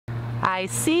I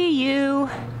see you.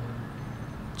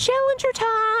 Challenger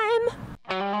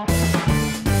time!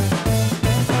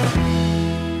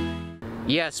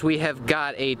 Yes, we have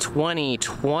got a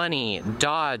 2020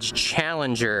 Dodge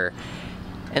Challenger.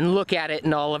 And look at it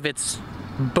in all of its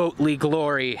boatly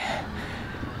glory.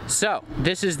 So,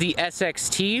 this is the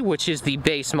SXT, which is the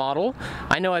base model.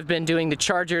 I know I've been doing the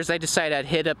Chargers. I decided I'd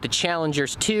hit up the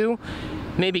Challengers too.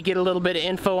 Maybe get a little bit of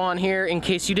info on here in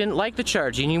case you didn't like the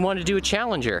Charger and you want to do a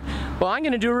Challenger. Well, I'm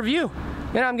going to do a review,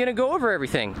 and I'm going to go over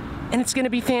everything. And it's going to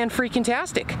be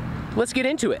fan-freaking-tastic. Let's get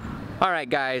into it.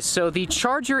 Alright guys, so the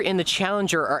Charger and the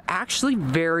Challenger are actually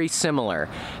very similar.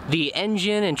 The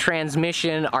engine and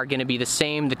transmission are going to be the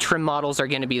same, the trim models are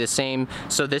going to be the same.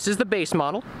 So this is the base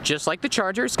model, just like the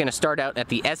Charger. It's going to start out at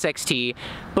the SXT,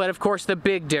 but of course the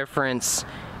big difference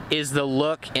is the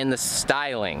look and the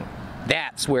styling.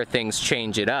 That's where things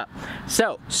change it up.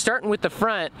 So, starting with the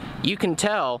front, you can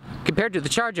tell, compared to the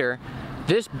Charger,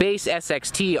 this base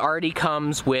SXT already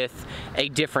comes with a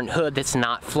different hood that's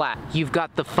not flat. You've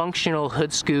got the functional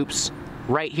hood scoops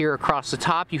right here across the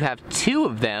top. You have two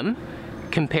of them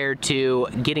compared to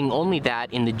getting only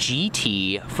that in the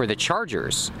GT for the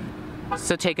Chargers.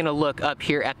 So taking a look up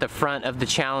here at the front of the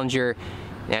Challenger,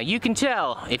 now you can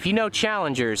tell, if you know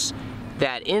Challengers,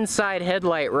 that inside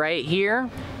headlight right here,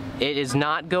 it does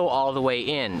not go all the way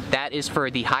in. That is for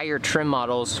the higher trim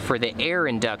models for the air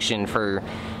induction for,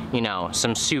 you know,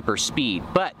 some super speed.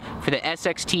 But for the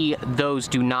SXT, those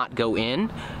do not go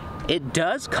in. It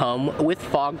does come with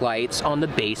fog lights on the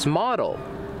base model.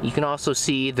 You can also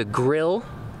see the grille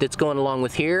that's going along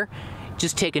with here.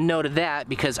 Just take a note of that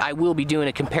because I will be doing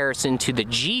a comparison to the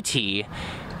GT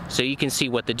so you can see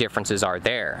what the differences are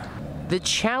there. The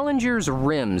Challenger's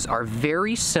rims are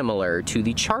very similar to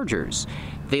the Chargers.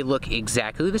 They look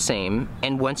exactly the same,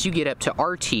 and once you get up to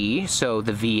RT, so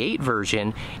the V8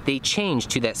 version, they change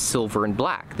to that silver and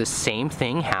black. The same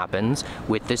thing happens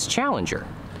with this Challenger.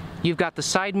 You've got the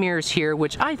side mirrors here,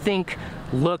 which I think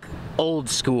look old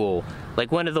school,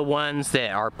 like one of the ones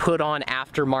that are put on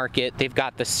aftermarket. They've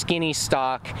got the skinny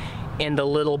stock and the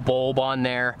little bulb on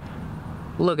there.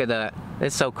 Look at that,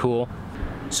 it's so cool.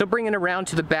 So bringing it around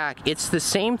to the back, it's the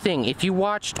same thing. If you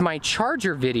watched my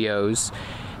Charger videos,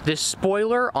 the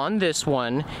spoiler on this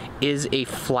one is a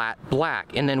flat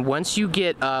black, and then once you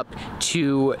get up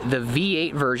to the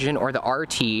V8 version or the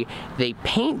RT, they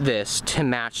paint this to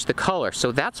match the color.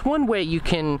 So that's one way you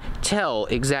can tell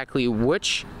exactly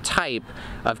which type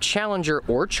of Challenger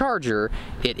or Charger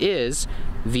it is.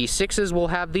 V6s will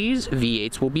have these,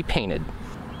 V8s will be painted.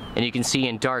 And you can see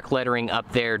in dark lettering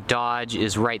up there, Dodge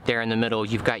is right there in the middle.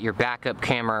 You've got your backup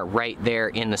camera right there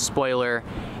in the spoiler.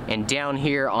 And down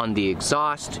here on the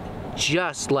exhaust,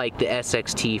 just like the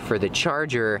SXT for the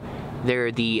Charger,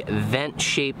 they're the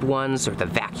vent-shaped ones, or the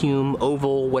vacuum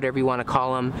oval, whatever you want to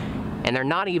call them. And they're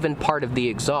not even part of the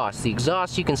exhaust. The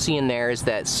exhaust you can see in there is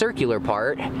that circular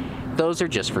part. Those are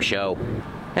just for show.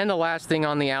 And the last thing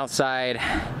on the outside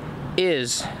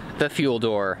is the fuel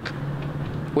door,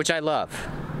 which I love.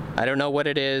 I don't know what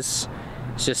it is.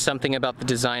 It's just something about the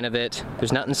design of it.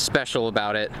 There's nothing special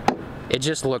about it. It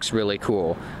just looks really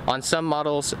cool. On some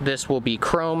models, this will be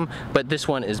chrome, but this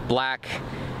one is black.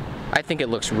 I think it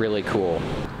looks really cool.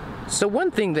 So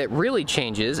one thing that really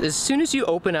changes, as soon as you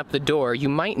open up the door, you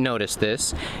might notice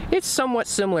this. It's somewhat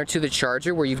similar to the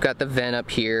Charger, where you've got the vent up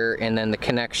here and then the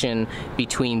connection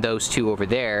between those two over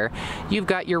there. You've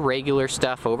got your regular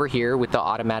stuff over here with the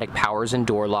automatic powers and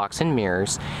door locks and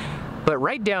mirrors. But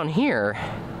right down here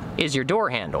is your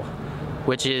door handle,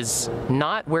 which is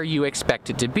not where you expect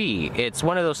it to be. It's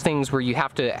one of those things where you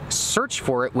have to search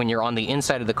for it when you're on the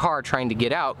inside of the car trying to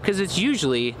get out, because it's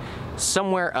usually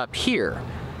somewhere up here.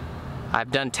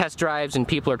 I've done test drives and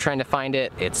people are trying to find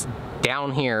it. It's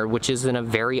down here, which is in a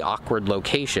very awkward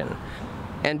location.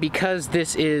 And because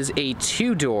this is a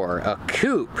two-door, a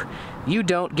coupe, you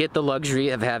don't get the luxury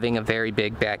of having a very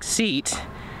big back seat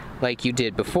like you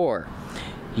did before.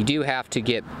 You do have to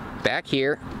get back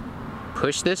here,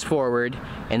 push this forward,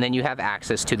 and then you have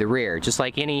access to the rear. Just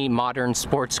like any modern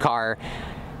sports car,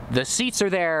 the seats are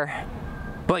there,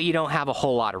 but you don't have a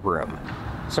whole lot of room.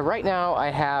 So right now I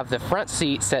have the front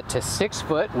seat set to 6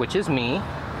 foot, which is me.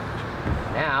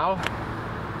 Now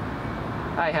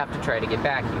I have to try to get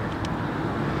back here.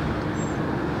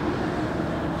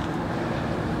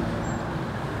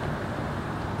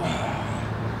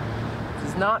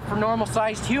 This is not for normal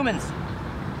sized humans.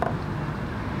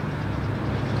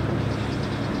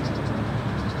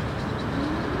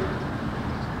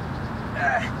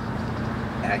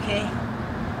 Okay,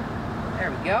 there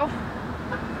we go.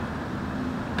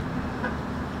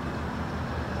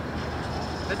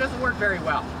 That doesn't work very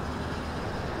well.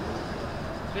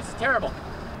 This is terrible.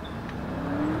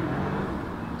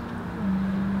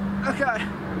 Oh God,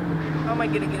 how am I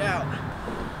gonna get out?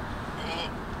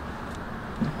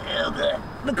 Oh,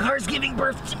 the car's giving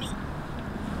birth to me.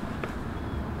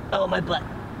 Oh, my butt.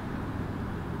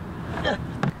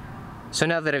 So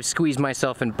now that I've squeezed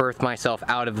myself and birthed myself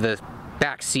out of the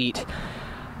back seat,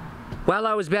 while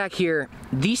I was back here,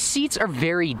 these seats are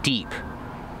very deep.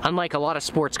 Unlike a lot of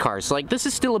sports cars. Like, this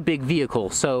is still a big vehicle,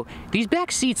 so these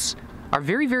back seats are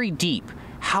very, very deep.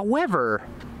 However,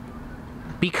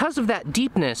 because of that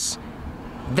deepness,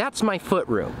 that's my foot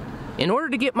room. In order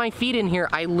to get my feet in here,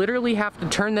 I literally have to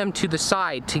turn them to the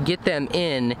side to get them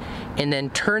in, and then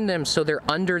turn them so they're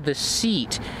under the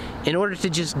seat in order to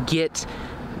just get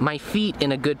my feet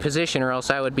in a good position, or else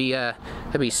I'd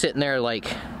be sitting there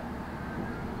like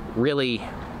really,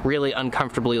 really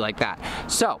uncomfortably like that.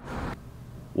 So,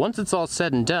 once it's all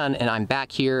said and done and I'm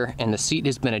back here and the seat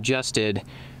has been adjusted,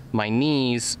 my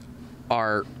knees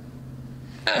are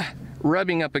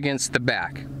rubbing up against the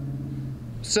back.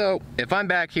 So if I'm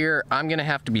back here, I'm gonna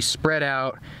have to be spread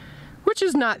out, which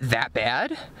is not that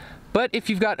bad. But if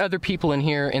you've got other people in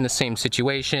here in the same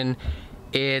situation,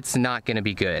 it's not gonna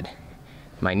be good.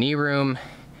 My knee room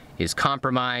is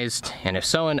compromised, and if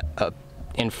someone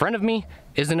in front of me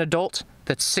is an adult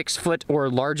that's 6 foot or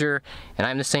larger, and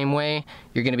I'm the same way,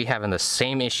 you're gonna be having the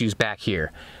same issues back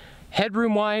here.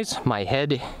 Headroom wise, my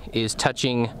head is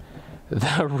touching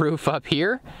the roof up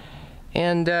here,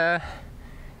 and at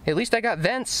least I got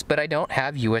vents, but I don't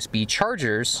have USB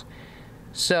chargers.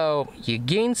 So you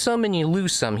gain some and you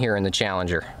lose some here in the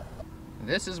Challenger.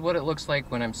 This is what it looks like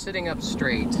when I'm sitting up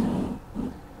straight.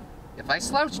 If I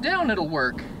slouch down, it'll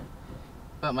work,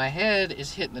 but my head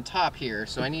is hitting the top here,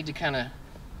 so I need to kind of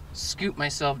scoop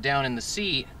myself down in the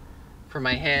seat for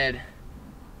my head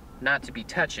not to be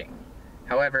touching.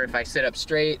 However, if I sit up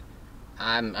straight,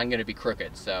 I'm gonna be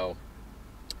crooked. So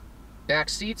back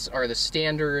seats are the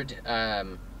standard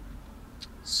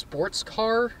sports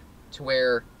car, to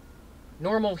where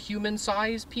normal human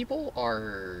size people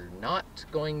are not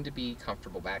going to be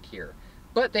comfortable back here.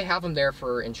 But they have them there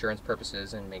for insurance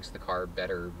purposes and makes the car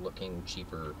better looking,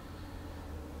 cheaper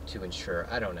to insure.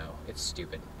 I don't know, it's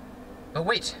stupid. But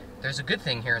wait, there's a good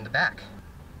thing here in the back.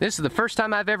 This is the first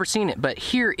time I've ever seen it, but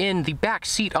here in the back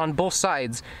seat on both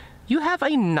sides, you have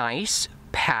a nice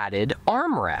padded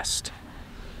armrest.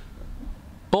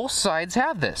 Both sides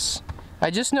have this. I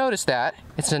just noticed that.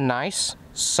 It's a nice,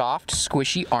 soft,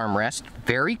 squishy armrest,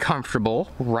 very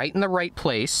comfortable, right in the right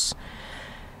place.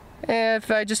 If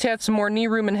I just had some more knee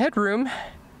room and headroom,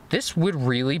 this would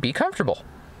really be comfortable.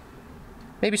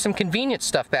 Maybe some convenient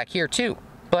stuff back here too.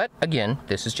 But again,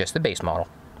 this is just the base model.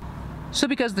 So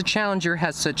because the Challenger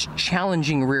has such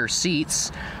challenging rear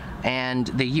seats and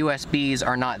the USBs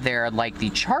are not there like the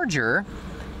Charger,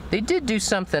 they did do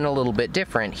something a little bit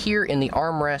different. Here in the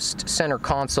armrest center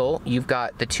console, you've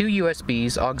got the 2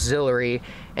 USBs, auxiliary,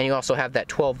 and you also have that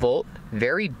 12 volt,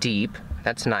 very deep,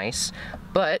 that's nice.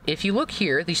 But if you look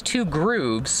here, these 2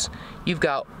 grooves, you've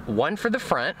got one for the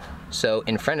front, so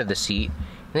in front of the seat,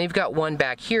 and then you've got one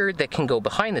back here that can go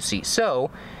behind the seat.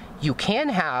 So you can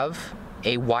have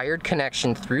a wired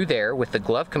connection through there with the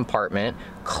glove compartment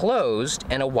closed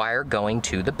and a wire going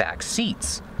to the back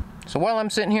seats. So while I'm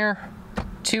sitting here,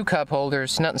 2 cup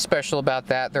holders, nothing special about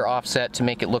that. They're offset to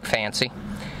make it look fancy.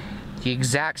 The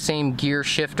exact same gear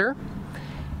shifter.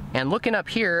 And looking up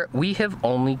here, we have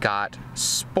only got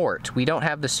Sport. We don't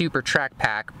have the Super Track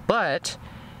Pack, but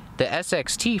the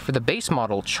SXT for the base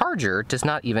model Charger does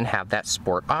not even have that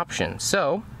Sport option.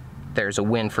 So there's a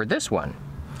win for this one.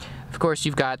 Of course,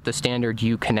 you've got the standard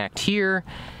Uconnect here,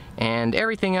 and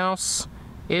everything else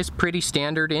is pretty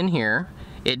standard in here.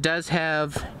 It does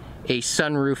have a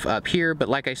sunroof up here, but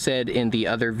like I said in the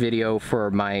other video for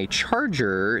my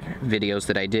Charger videos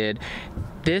that I did,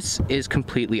 this is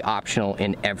completely optional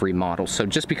in every model. So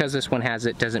just because this one has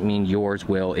it doesn't mean yours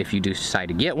will if you do decide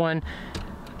to get one.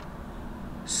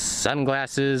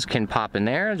 Sunglasses can pop in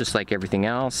there just like everything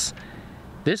else.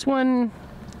 This one's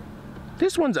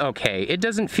okay. It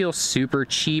doesn't feel super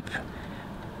cheap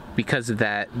because of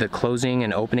the closing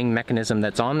and opening mechanism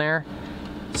that's on there.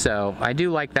 So I do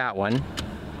like that one.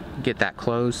 Get that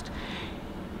closed.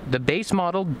 The base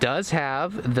model does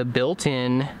have the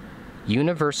built-in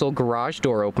universal garage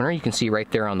door opener. You can see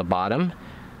right there on the bottom.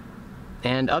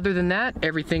 And other than that,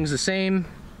 everything's the same.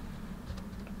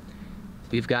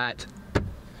 We've got,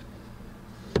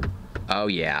 oh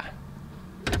yeah,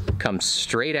 comes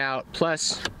straight out.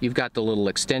 Plus, you've got the little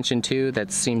extension too.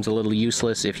 That seems a little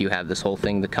useless if you have this whole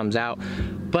thing that comes out,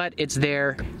 but it's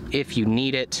there if you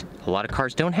need it. A lot of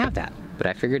cars don't have that, but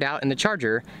I figured out in the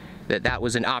Charger that that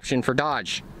was an option for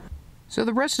Dodge. So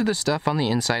the rest of the stuff on the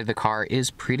inside of the car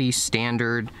is pretty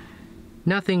standard.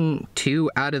 Nothing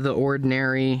too out of the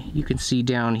ordinary. You can see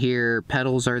down here,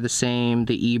 pedals are the same.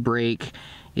 The e-brake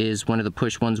is one of the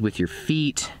push ones with your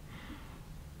feet.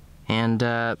 And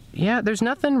yeah, there's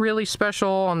nothing really special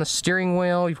on the steering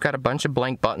wheel. You've got a bunch of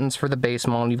blank buttons for the base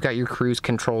model. You've got your cruise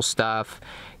control stuff,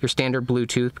 your standard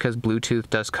Bluetooth, because Bluetooth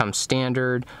does come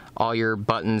standard. All your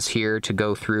buttons here to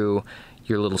go through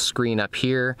your little screen up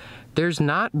here. There's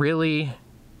not really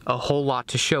a whole lot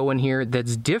to show in here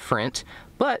that's different,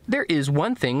 but there is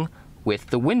one thing with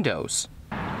the windows.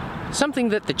 Something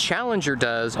that the Challenger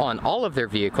does on all of their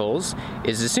vehicles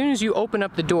is as soon as you open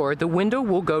up the door, the window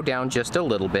will go down just a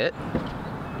little bit.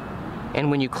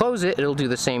 And when you close it, it'll do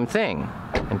the same thing.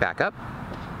 And back up.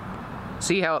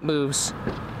 See how it moves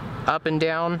up and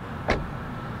down?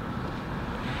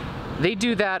 They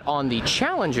do that on the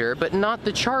Challenger, but not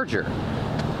the Charger.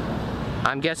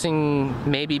 I'm guessing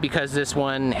maybe because this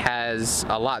one has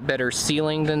a lot better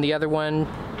sealing than the other one.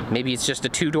 Maybe it's just a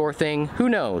two-door thing, who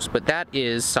knows? But that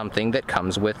is something that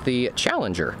comes with the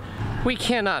Challenger. We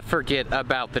cannot forget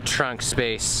about the trunk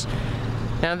space.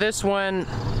 Now this one,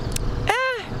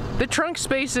 the trunk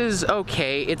space is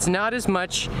okay. It's not as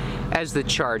much as the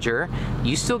Charger.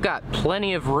 You still got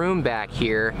plenty of room back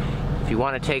here. If you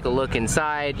want to take a look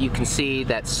inside, you can see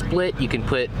that split. You can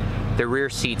put the rear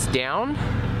seats down.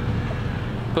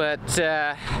 But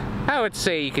I would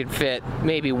say you could fit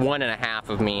maybe 1.5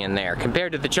 of me in there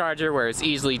compared to the Charger where it's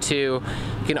easily 2.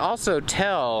 You can also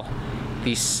tell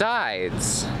the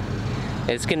sides.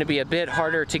 It's going to be a bit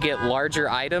harder to get larger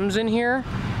items in here.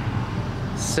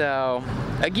 So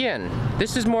again,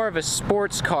 this is more of a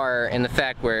sports car in the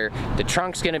fact where the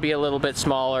trunk's going to be a little bit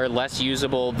smaller, less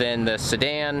usable than the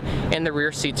sedan, and the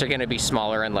rear seats are going to be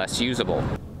smaller and less usable.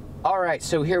 Alright,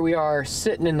 so here we are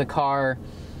sitting in the car.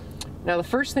 Now the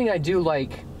first thing I do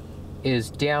like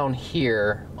is down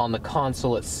here on the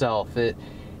console itself.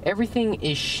 Everything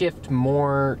is shifted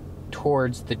more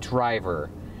towards the driver.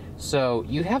 So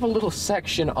you have a little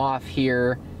section off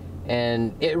here,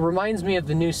 and it reminds me of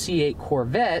the new C8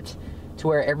 Corvette, to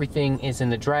where everything is in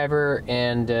the driver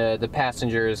and the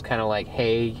passenger is kind of like,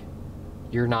 hey,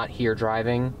 you're not here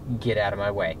driving, get out of my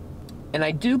way. And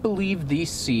I do believe these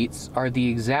seats are the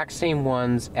exact same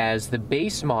ones as the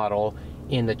base model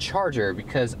in the Charger,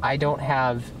 because I don't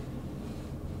have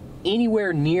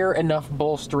anywhere near enough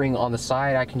bolstering on the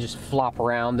side. I can just flop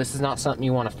around. This is not something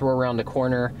you want to throw around the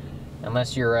corner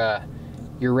unless you're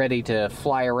ready to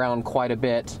fly around quite a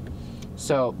bit.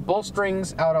 So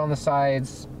bolsterings out on the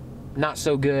sides, not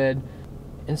so good.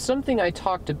 And something I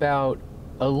talked about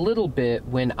a little bit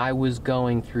when I was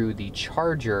going through the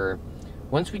Charger,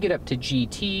 once we get up to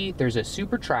GT, there's a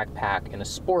Super Track Pack and a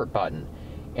Sport button,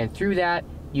 and through that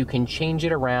you can change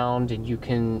it around and you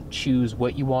can choose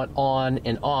what you want on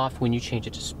and off when you change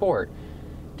it to Sport.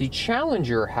 The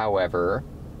Challenger, however,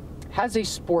 has a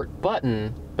Sport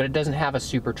button, but it doesn't have a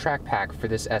Super Track Pack for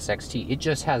this SXT. It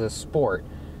just has a Sport.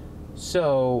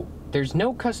 So there's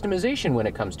no customization when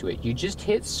it comes to it. You just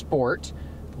hit Sport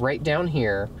right down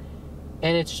here,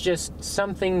 and it's just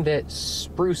something that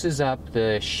spruces up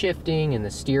the shifting and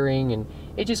the steering, and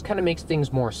it just kind of makes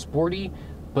things more sporty,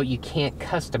 but you can't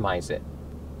customize it.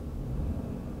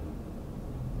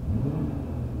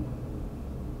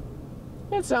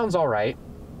 It sounds alright.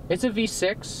 It's a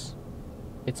V6.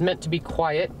 It's meant to be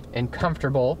quiet and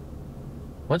comfortable.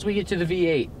 Once we get to the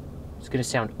V8, it's going to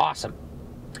sound awesome.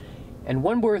 And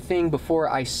one more thing before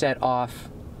I set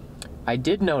off, I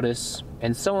did notice,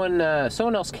 and someone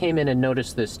else came in and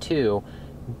noticed this too.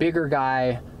 Bigger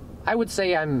guy. I would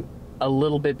say I'm a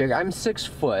little bit bigger. I'm 6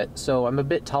 foot, so I'm a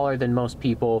bit taller than most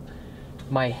people.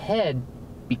 My head,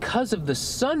 because of the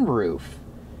sunroof,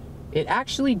 it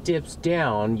actually dips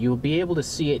down. You'll be able to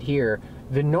see it here.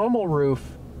 The normal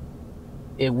roof,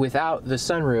 without the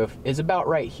sunroof, is about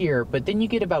right here, but then you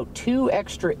get about 2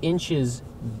 extra inches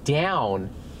down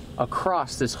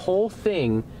across this whole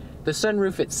thing. The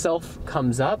sunroof itself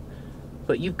comes up,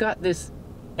 but you've got this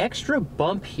extra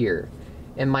bump here,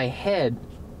 and my head,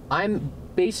 I'm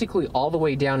basically all the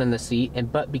way down in the seat,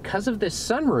 but because of this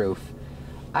sunroof,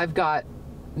 I've got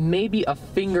maybe a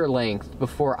finger length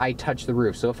before I touch the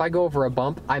roof. So if I go over a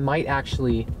bump, I might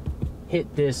actually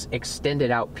hit this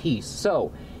extended out piece.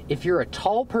 So if you're a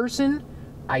tall person,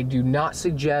 I do not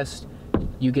suggest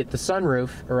you get the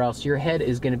sunroof, or else your head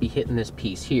is going to be hitting this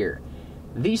piece here.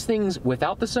 These things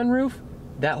without the sunroof,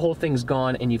 that whole thing's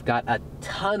gone and you've got a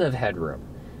ton of headroom.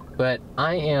 But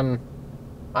I'm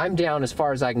down as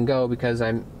far as I can go because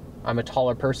I'm a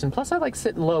taller person. Plus I like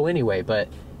sitting low anyway, but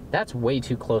that's way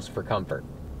too close for comfort.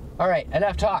 All right,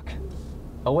 enough talk.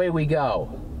 Away we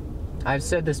go. I've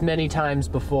said this many times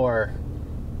before.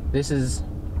 This is,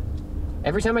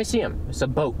 every time I see them, it's a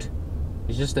boat.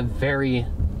 It's just a very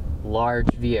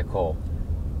large vehicle.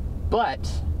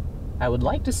 But I would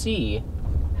like to see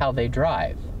how they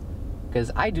drive,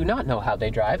 because I do not know how they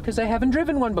drive because I haven't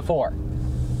driven one before.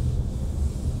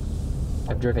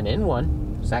 I've driven in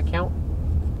one. Does that count?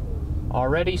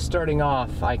 Already starting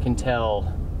off, I can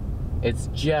tell it's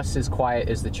just as quiet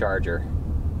as the Charger.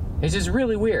 It's just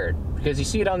really weird because you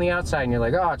see it on the outside and you're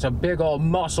like, oh, it's a big old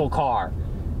muscle car.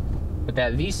 But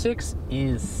that V6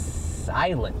 is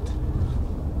silent.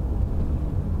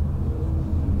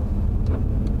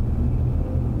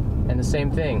 And the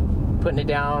same thing, putting it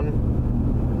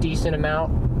down decent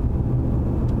amount,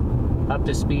 up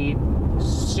to speed,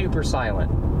 super silent.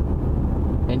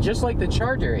 And just like the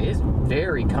Charger, it is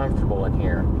very comfortable in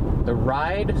here. The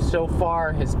ride so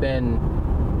far has been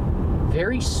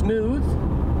very smooth.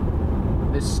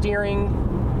 The steering,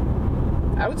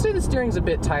 I would say the steering's a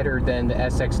bit tighter than the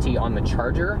SXT on the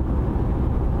Charger.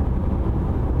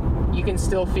 You can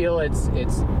still feel it's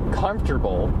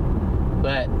comfortable,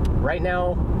 but right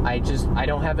now I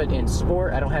don't have it in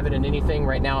sport, I don't have it in anything.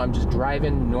 Right now I'm just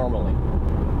driving normally.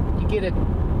 You get a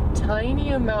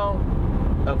tiny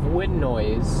amount of wind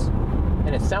noise,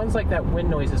 and it sounds like that wind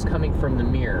noise is coming from the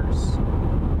mirrors.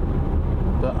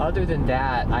 But other than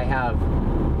that, I have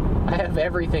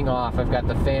everything off. I've got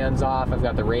the fans off, I've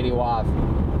got the radio off.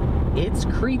 It's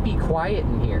creepy quiet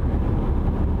in here.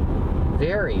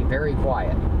 Very, very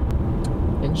quiet.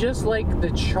 And just like the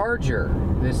Charger,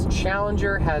 this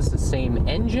Challenger has the same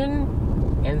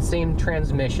engine and same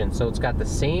transmission. So it's got the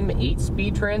same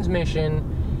 8-speed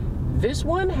transmission. This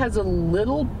one has a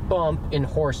little bump in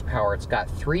horsepower. It's got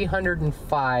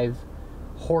 305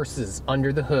 horses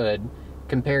under the hood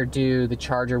compared to the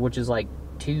Charger, which is like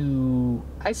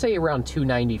I say around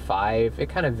 295. It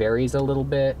kind of varies a little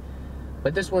bit,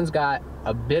 but this one's got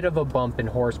a bit of a bump in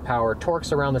horsepower.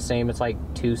 Torque's around the same. It's like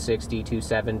 260,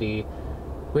 270,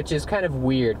 which is kind of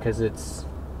weird because it's,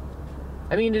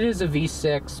 I mean, it is a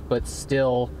V6, but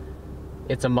still,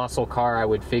 it's a muscle car. I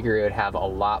would figure it would have a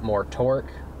lot more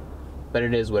torque, but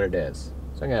it is what it is.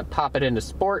 So I'm gonna pop it into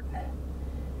sport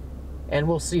and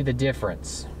we'll see the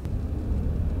difference.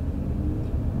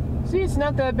 See, it's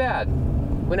not that bad.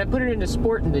 When I put it into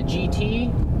sport in the GT,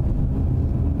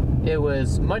 it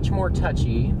was much more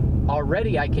touchy.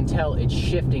 Already I can tell it's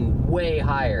shifting way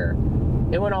higher.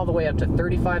 It went all the way up to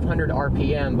 3,500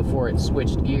 RPM before it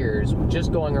switched gears,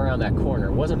 just going around that corner.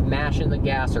 It wasn't mashing the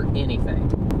gas or anything.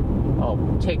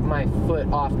 I'll take my foot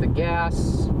off the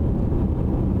gas.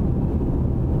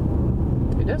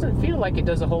 It doesn't feel like it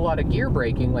does a whole lot of gear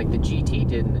braking like the GT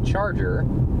did in the Charger.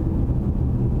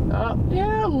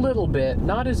 Yeah, a little bit.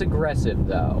 Not as aggressive,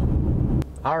 though.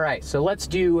 Alright, so let's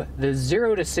do the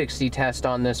 0 to 60 test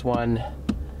on this one.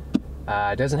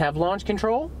 It doesn't have launch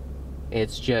control.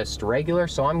 It's just regular,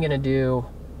 so I'm going to do...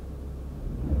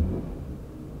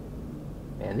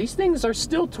 Man, these things are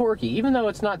still torquey, even though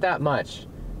it's not that much.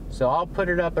 So I'll put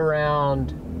it up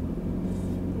around...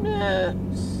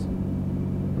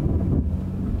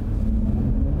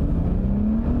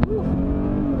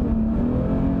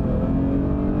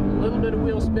 Bit of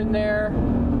wheel spin there,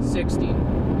 60.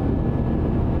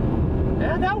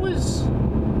 Yeah, that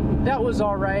was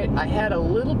all right. I had a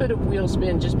little bit of wheel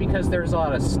spin just because there's a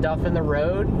lot of stuff in the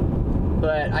road,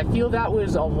 but I feel that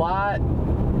was a lot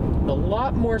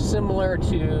more similar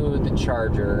to the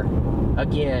Charger.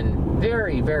 Again,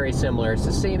 very, very similar. It's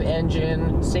the same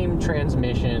engine, same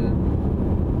transmission.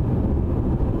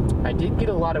 I did get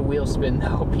a lot of wheel spin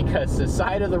though, because the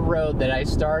side of the road that I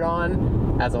start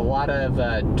on has a lot of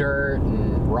dirt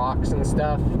and rocks and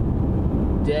stuff.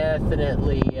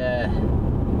 Definitely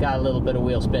got a little bit of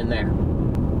wheel spin there.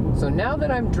 So now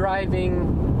that I'm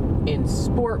driving in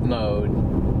sport mode,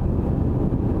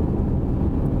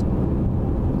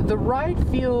 the ride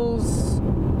feels,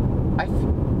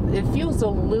 it feels a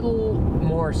little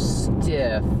more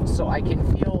stiff, so I can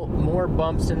feel more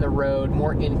bumps in the road,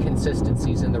 more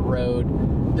inconsistencies in the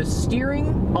road. The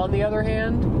steering, on the other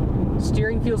hand,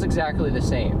 steering feels exactly the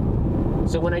same.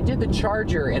 So when I did the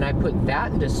Charger and I put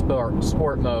that into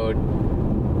sport mode,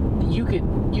 you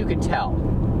could tell.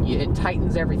 It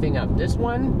tightens everything up. This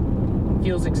one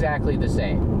feels exactly the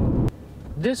same.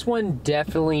 This one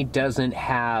definitely doesn't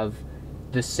have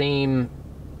the same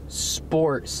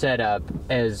sport setup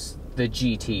as the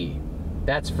GT.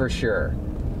 That's for sure.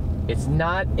 It's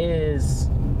not as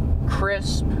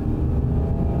crisp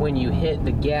when you hit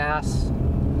the gas.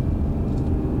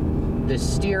 The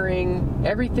steering,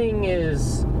 everything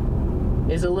is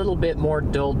a little bit more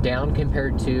dulled down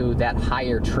compared to that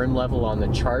higher trim level on the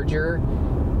Charger.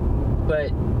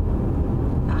 But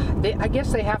I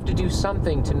guess they have to do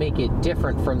something to make it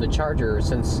different from the Charger,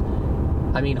 since,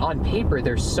 I mean, on paper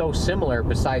they're so similar.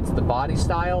 Besides the body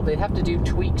style, they have to do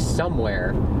tweaks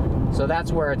somewhere. So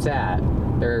that's where it's at.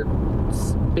 They're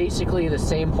basically the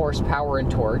same horsepower and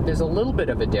torque. There's a little bit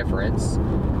of a difference.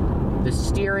 The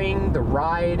steering, the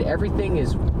ride, everything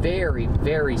is very,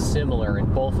 very similar in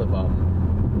both of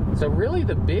them. So really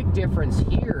the big difference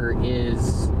here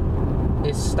is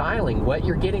styling. What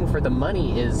you're getting for the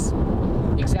money is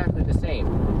exactly the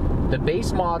same. The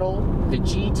base model, the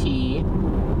GT,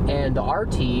 and the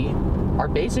RT are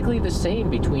basically the same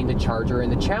between the Charger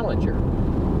and the Challenger.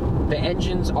 The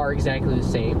engines are exactly the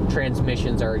same,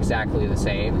 transmissions are exactly the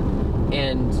same,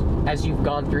 and as you've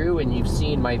gone through and you've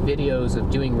seen my videos of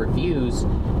doing reviews,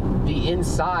 the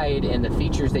inside and the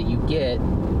features that you get,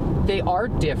 they are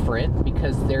different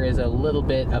because there is a little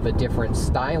bit of a different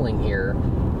styling here,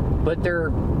 but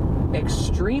they're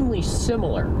extremely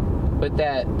similar. But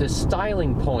that the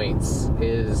styling points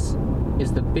is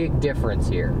the big difference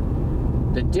here.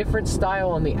 The different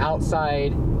style on the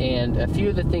outside and a few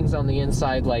of the things on the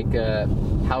inside, like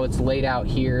how it's laid out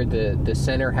here, the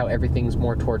center, how everything's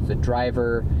more towards the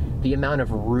driver, the amount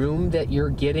of room that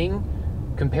you're getting.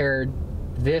 Compared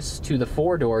this to the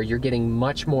four-door, you're getting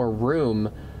much more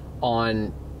room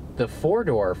on the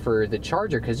four-door for the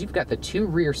Charger because you've got the two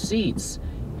rear seats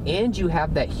and you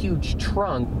have that huge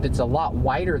trunk that's a lot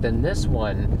wider than this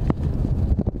one.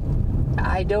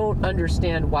 I don't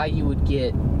understand why you would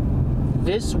get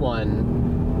this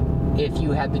one if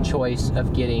you had the choice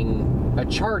of getting a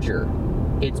Charger.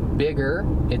 It's bigger,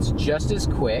 it's just as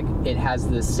quick, it has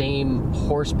the same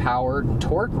horsepower and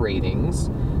torque ratings.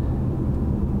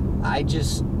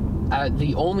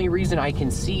 The only reason I can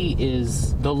see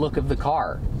is the look of the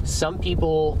car. Some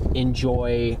people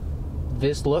enjoy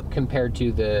this look compared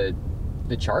to the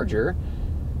Charger,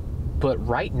 but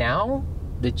right now,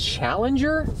 the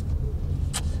Challenger,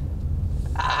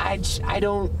 I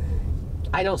don't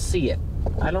see it.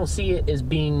 I don't see it as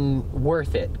being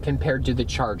worth it compared to the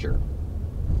Charger.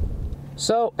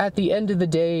 So at the end of the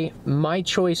day, my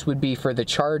choice would be for the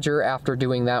Charger after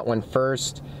doing that one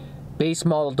first. Base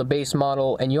model to base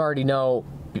model, and you already know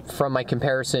from my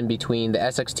comparison between the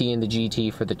SXT and the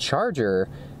GT for the Charger,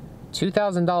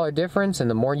 $2,000 difference, and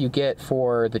the more you get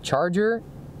for the Charger,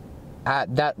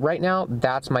 at that right now,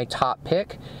 that's my top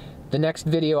pick. The next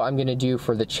video I'm going to do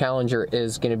for the Challenger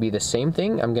is going to be the same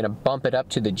thing. I'm going to bump it up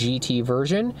to the GT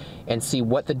version and see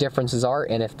what the differences are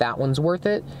and if that one's worth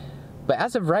it. But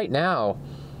as of right now,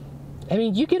 I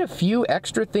mean, you get a few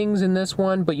extra things in this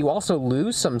one, but you also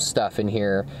lose some stuff in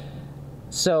here.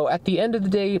 So at the end of the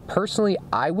day, personally,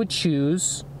 I would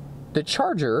choose the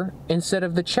Charger instead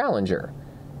of the Challenger.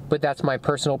 But that's my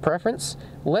personal preference.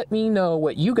 Let me know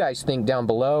what you guys think down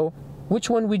below. Which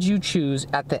one would you choose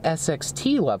at the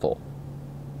SXT level?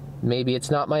 Maybe it's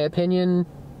not my opinion.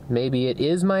 Maybe it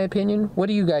is my opinion. What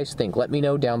do you guys think? Let me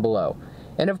know down below.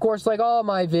 And of course, like all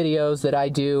my videos that I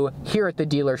do here at the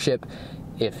dealership,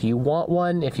 if you want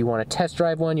one, if you want to test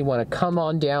drive one, you want to come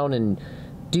on down and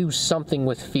do something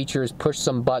with features, push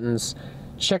some buttons,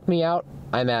 check me out.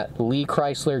 I'm at Lee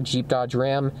Chrysler Jeep Dodge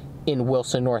Ram in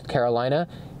Wilson, North Carolina.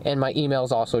 And my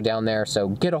email's also down there, so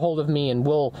get a hold of me and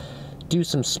we'll do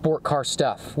some sport car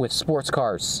stuff with sports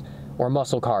cars or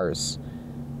muscle cars.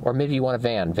 Or maybe you want a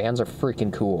van. Vans are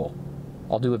freaking cool.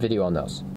 I'll do a video on those.